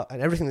Karbala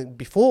and everything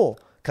before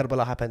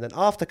Karbala happened and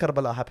after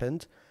Karbala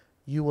happened,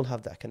 you will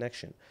have that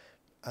connection.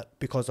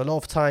 Because a lot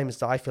of times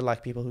that I feel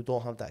like people who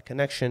don't have that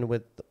connection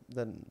with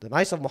the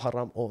nights of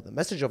Muharram or the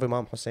message of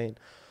Imam Hussain,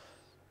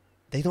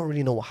 they don't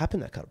really know what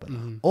happened at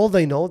Karbala. All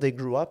they know, they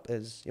grew up,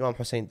 is Imam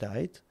Hussain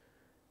died.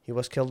 He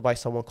was killed by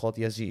someone called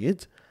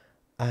Yazid.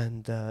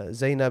 And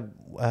Zainab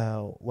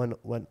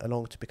went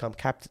along to become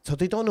captain. So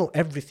they don't know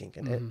everything.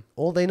 And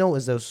all they know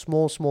is those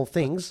small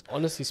things.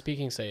 Honestly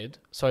speaking, Sayyid,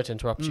 sorry to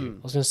interrupt you.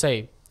 I was going to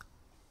say,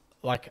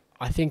 like,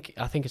 I think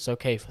it's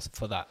okay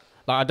for that.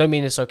 Like, I don't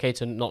mean it's okay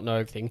to not know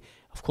everything.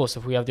 Of course,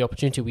 if we have the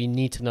opportunity, we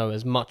need to know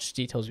as much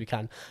detail as we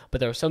can. But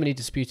there are so many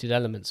disputed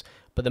elements.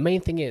 But the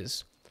main thing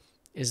is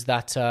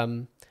that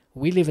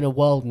we live in a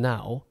world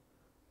now,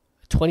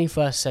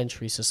 21st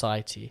century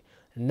society.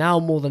 Now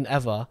more than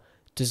ever,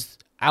 does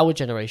our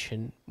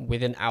generation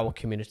within our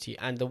community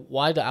and the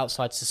wider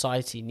outside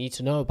society need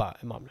to know about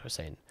Imam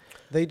Hussain.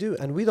 They do,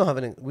 and we don't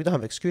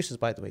have excuses.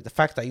 By the way, the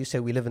fact that you say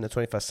we live in the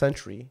 21st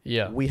century,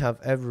 we have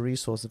every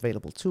resource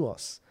available to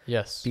us.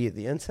 Yes, be it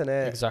the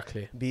internet,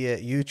 exactly, be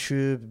it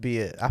YouTube, be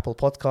it Apple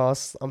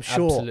Podcasts.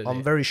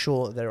 I'm very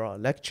sure there are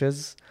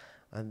lectures,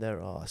 and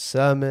there are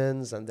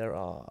sermons, and there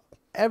are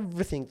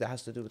everything that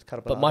has to do with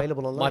Karbala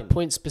available online. My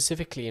point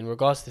specifically in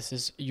regards to this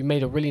is you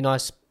made a really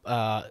nice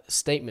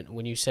statement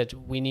when you said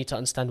we need to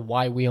understand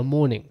why we are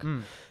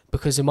mourning.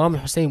 Because Imam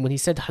Hussain, when he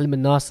said Hal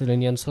min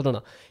nasirin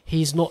yansuruna,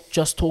 he's not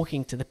just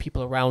talking to the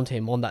people around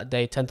him on that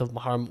day, 10th of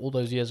Muharram, all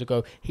those years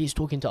ago. He's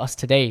talking to us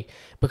today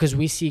because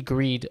we see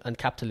greed and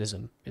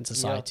capitalism in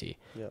society.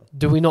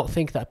 Do we not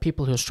think that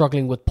people who are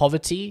struggling with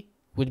poverty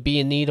would be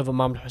in need of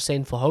Imam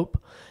Hussain for hope?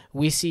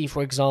 We see,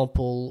 for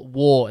example,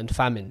 war and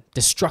famine,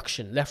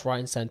 destruction, left, right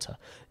and centre.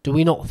 Do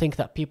we not think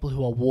that people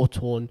who are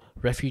war-torn,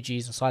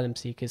 refugees, asylum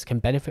seekers can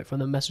benefit from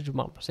the message of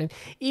Imam Hussain?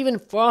 Even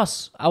for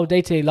us, our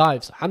day-to-day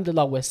lives,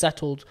 alhamdulillah, we're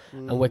settled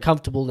and we're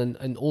comfortable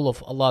and all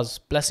of Allah's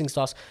blessings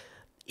to us.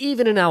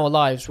 Even in our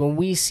lives, when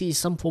we see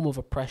some form of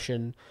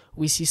oppression,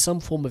 we see some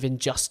form of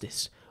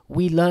injustice,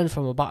 we learn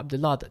from Abu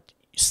Abdullah that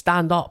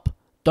stand up,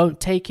 don't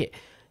take it.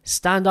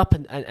 Stand up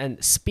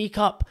and speak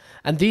up.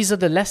 And these are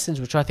the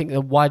lessons which I think the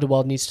wider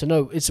world needs to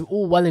know. It's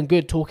all well and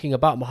good talking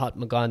about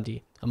Mahatma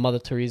Gandhi and Mother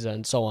Teresa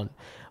and so on.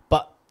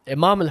 But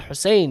Imam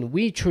al-Hussain,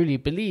 we truly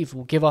believe,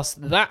 will give us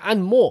that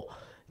and more.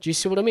 Do you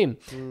see what I mean?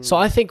 So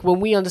I think when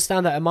we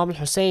understand that Imam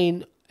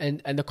al-Hussain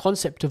and the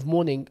concept of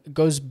mourning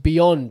goes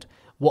beyond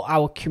what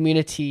our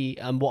community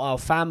and what our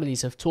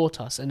families have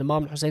taught us, and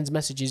Imam al-Hussain's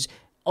message is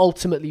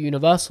ultimately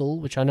universal,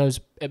 which I know is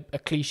a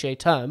cliche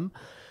term,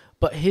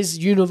 but his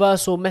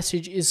universal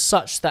message is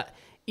such that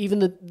even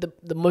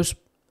the most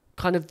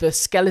kind of the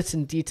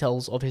skeleton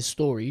details of his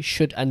story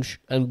should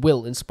and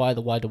will inspire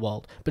the wider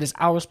world. But it's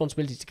our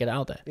responsibility to get it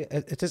out there.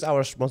 It is our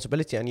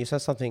responsibility. And you said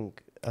something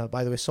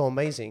by the way, so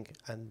amazing,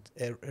 and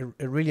it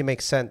really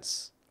makes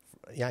sense,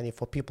 yani,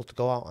 for people to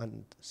go out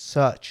and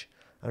search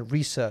and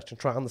research and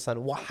try to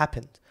understand what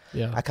happened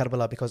at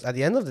Karbala, because at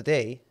the end of the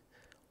day,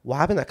 what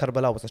happened at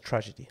Karbala was a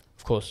tragedy.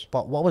 Of course.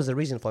 But what was the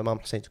reason for Imam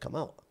Hussain to come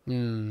out?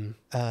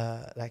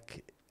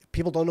 Like,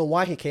 people don't know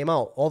why he came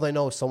out. All they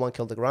know is someone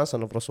killed the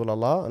grandson of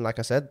Rasulullah, and like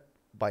I said,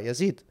 by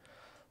Yazid.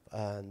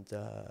 And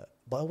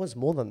but it was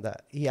more than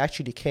that. He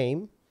actually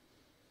came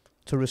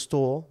to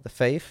restore the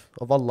faith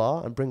of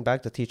Allah and bring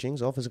back the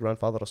teachings of his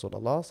grandfather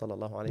Rasulullah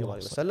sallallahu alaihi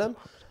wasallam.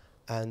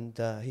 And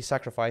he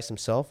sacrificed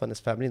himself and his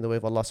family in the way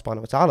of Allah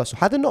subhanahu wa ta'ala. So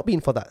had it not been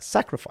for that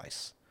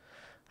sacrifice,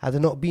 had it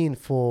not been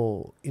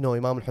for,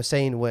 Imam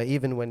al-Hussein, where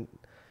even when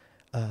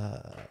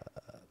Tafl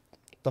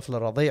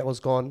al-Radi' was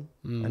gone,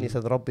 and he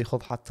said, Rabbi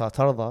khudh hatta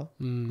tarda,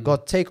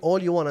 God, take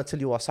all you want until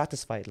you are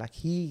satisfied. Like,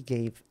 he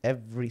gave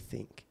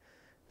everything.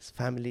 His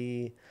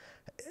family,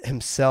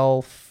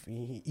 himself,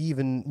 he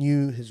even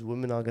knew his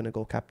women are going to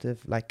go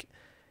captive. Like,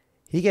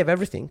 he gave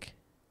everything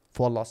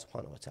for Allah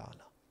subhanahu wa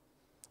ta'ala.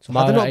 So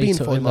had it not been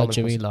for Imam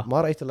al-Hussein,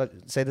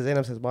 Sayyidina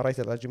Zainab says, Ma ra'aytu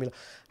illa jamila.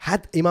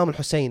 Had Imam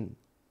al-Hussein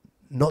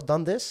not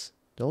done this,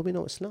 there will be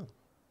no Islam.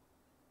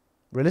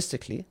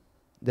 Realistically,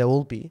 there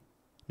will be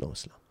no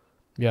Islam.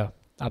 Yeah,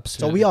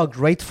 absolutely. So we are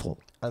grateful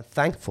and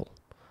thankful,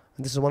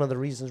 and this is one of the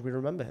reasons we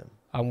remember him.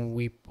 And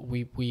we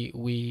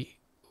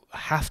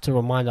have to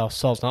remind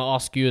ourselves, and I'll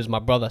ask you as my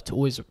brother to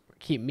always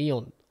keep me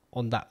on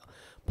that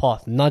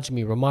path, nudge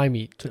me, remind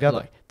me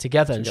together,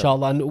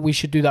 inshallah. And we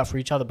should do that for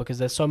each other, because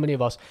there's so many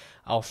of us,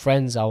 our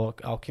friends, our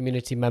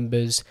community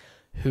members,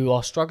 who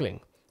are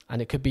struggling.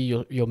 And it could be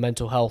your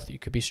mental health, you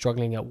could be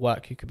struggling at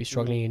work, you could be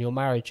struggling in your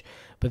marriage.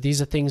 But these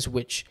are things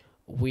which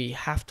we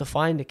have to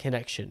find a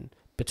connection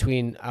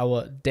between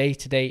our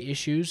day-to-day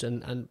issues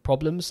and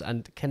problems,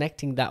 and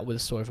connecting that with the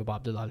story of Abu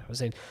Abdullah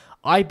al-Hussein.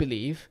 I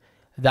believe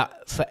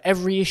that for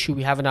every issue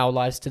we have in our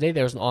lives today,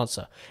 there is an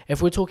answer.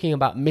 If we're talking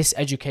about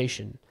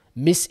miseducation,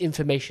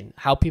 misinformation,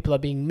 how people are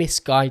being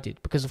misguided,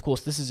 because of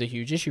course this is a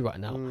huge issue right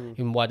now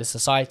in wider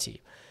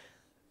society.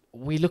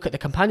 We look at the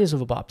companions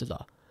of Abu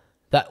Abdullah,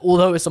 that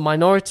although it's a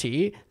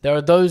minority, there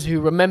are those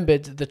who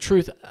remembered the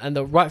truth and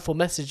the rightful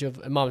message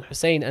of Imam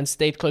Hussein and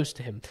stayed close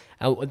to him.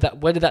 And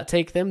where did that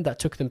take them? That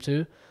took them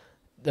to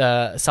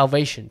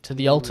salvation, to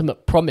the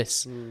ultimate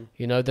promise,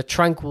 the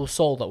tranquil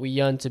soul that we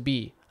yearn to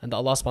be, and that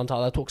Allah subhanahu wa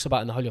ta'ala talks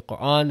about in the Holy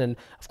Quran. And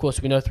of course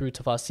we know through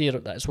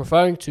tafasir that it's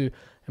referring to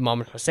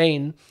Imam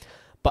Hussein.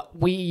 But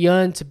we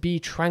yearn to be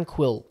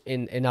tranquil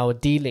in our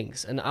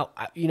dealings. And,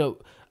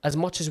 as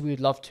much as we would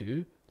love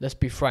to, let's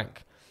be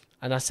frank.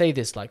 And I say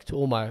this like to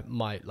all my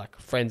like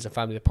friends and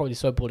family. They're probably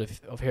so bored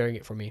of hearing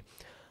it from me.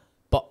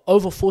 But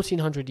over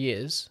 1,400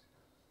 years,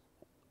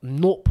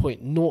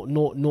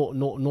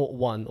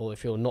 0.00001, or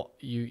if you're not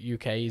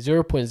UK,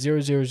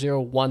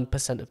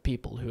 0.0001% of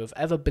people who have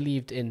ever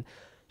believed in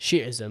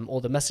Shi'ism or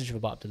the message of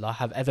Abu Abdullah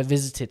have ever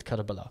visited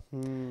Karbala.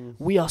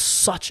 We are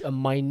such a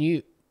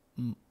minute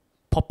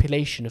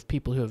population of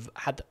people who have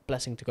had the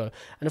blessing to go.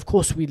 And of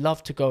course, we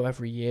love to go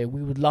every year.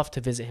 We would love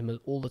to visit him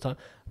all the time.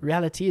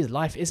 Reality is,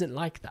 life isn't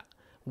like that.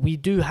 We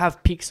do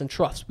have peaks and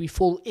troughs. We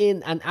fall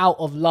in and out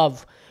of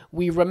love.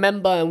 We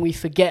remember and we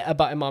forget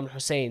about Imam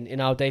Hussein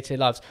in our day-to-day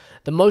lives.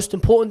 The most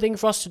important thing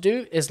for us to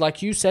do is,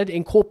 like you said,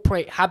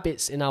 incorporate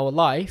habits in our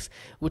life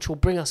which will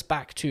bring us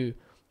back to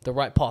the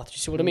right path. Do you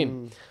see what I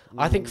mean?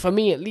 I think for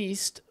me, at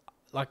least,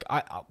 like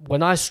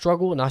when I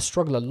struggle, and I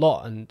struggle a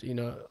lot, and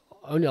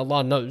only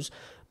Allah knows,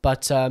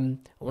 but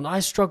when I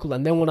struggle,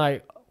 and then when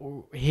I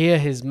hear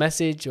his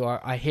message, or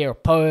I hear a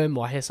poem,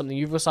 or I hear something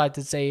you've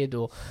recited, Sayyid,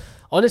 or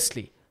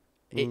honestly,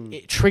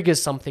 it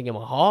triggers something in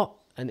my heart,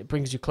 and it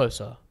brings you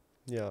closer.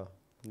 Yeah,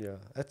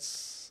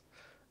 it's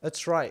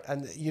right.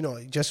 And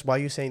just by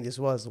you saying these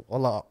words,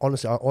 Allah,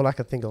 honestly, all I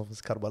can think of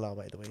is Karbala,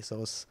 by the way.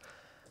 So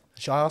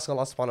shall I ask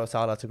Allah subhanahu wa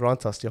ta'ala to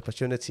grant us the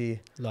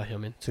opportunity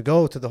to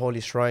go to the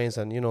holy shrines,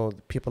 and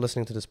people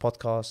listening to this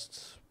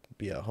podcast,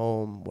 be at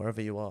home,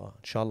 wherever you are,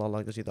 inshallah,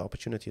 Allah gives you the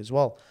opportunity as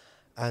well.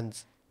 And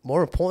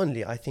more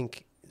importantly, I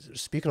think,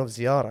 speaking of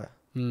ziyarah,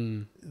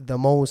 the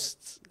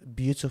most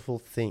beautiful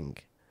thing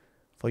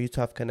for you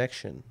to have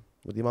connection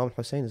with Imam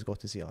Hussain is go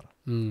to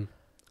ziyarah.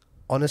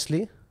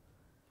 Honestly,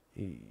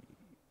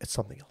 it's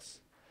something else.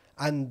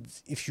 And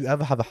if you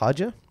ever have a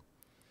haja,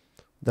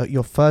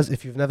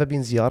 if you've never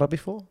been ziyarah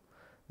before,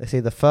 they say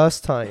the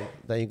first time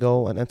that you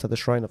go and enter the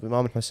shrine of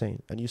Imam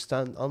Hussain and you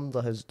stand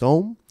under his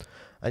dome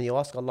and you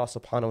ask Allah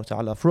subhanahu wa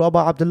ta'ala through Abu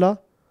Abdullah,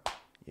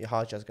 your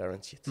haja is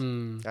guaranteed.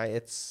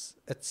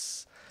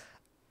 It's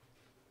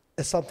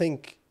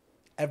something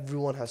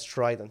everyone has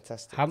tried and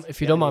tested.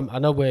 If you don't mind, I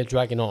know we're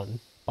dragging on,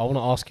 but I want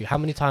to ask you, how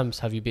many times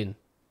have you been?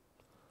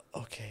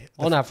 Okay.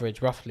 On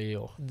average, roughly,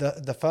 or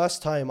the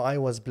first time I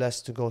was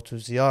blessed to go to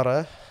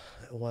ziyarah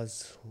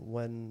was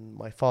when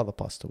my father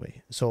passed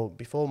away. So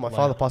before my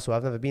father passed away,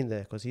 I've never been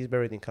there because he's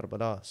buried in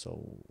Karbala.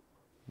 So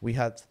we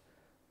had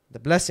the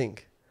blessing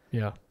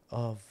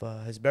of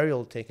his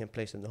burial taking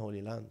place in the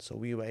Holy Land. So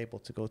we were able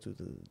to go to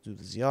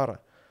the ziyarah.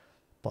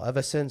 But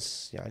ever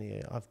since,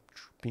 I've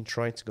been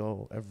trying to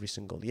go every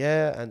single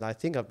year, and I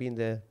think I've been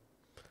there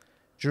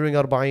During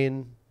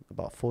Arba'in,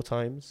 about 4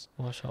 times.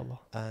 MashaAllah.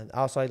 And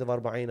outside of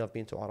Arba'in, I've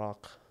been to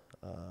Iraq,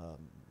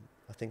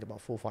 I think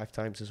about 4 or 5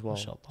 times as well.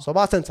 MashaAllah. So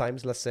about 10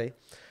 times, let's say,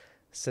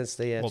 since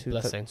the year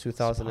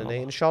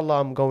 2008.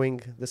 Inshallah, I'm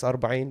going this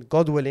Arba'in.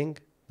 God willing,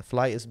 the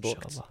flight is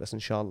booked. Inshallah. That's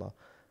inshallah.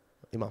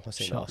 Imam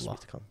Hussain asked me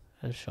to come.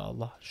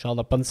 Inshallah.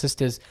 Inshallah. Brothers and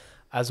sisters,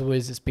 as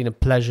always, it's been a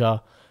pleasure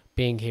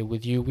being here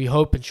with you. We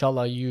hope,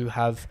 inshallah, you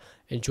have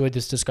enjoyed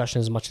this discussion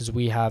as much as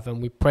we have.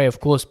 And we pray, of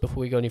course,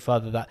 before we go any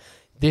further, that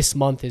this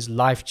month is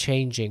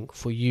life-changing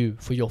for you,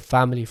 for your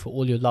family, for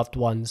all your loved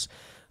ones.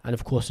 And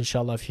of course,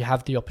 inshallah, if you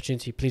have the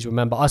opportunity, please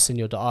remember us in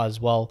your dua as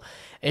well.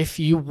 If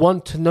you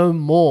want to know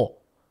more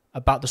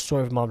about the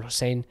story of Imam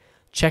Hussain,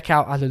 check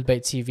out Ahlul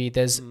Bayt TV.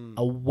 There's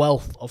a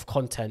wealth of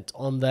content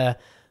on there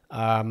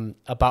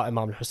about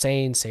Imam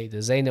Hussain,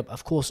 Sayyidah Zainab,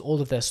 of course,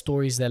 all of their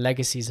stories, their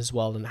legacies as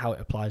well, and how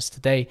it applies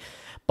today.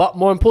 But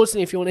more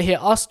importantly, if you want to hear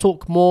us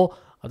talk more,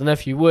 I don't know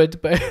if you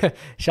would, but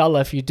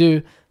inshallah, if you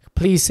do,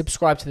 please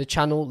subscribe to the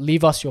channel,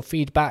 leave us your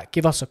feedback,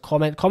 give us a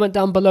comment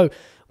down below.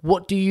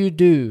 What do you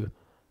do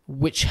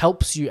which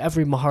helps you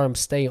every Muharram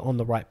stay on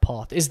the right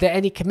path? Is there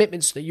any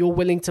commitments that you're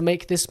willing to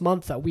make this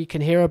month that we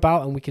can hear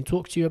about and we can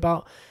talk to you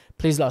about?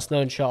 Please let us know,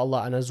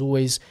 inshallah. And as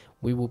always,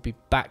 we will be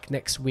back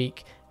next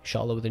week,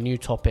 inshallah, with a new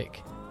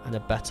topic and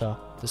a better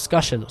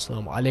discussion.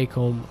 Assalamu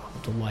alaikum wa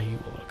rahmatullahi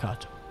wa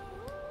barakatuh.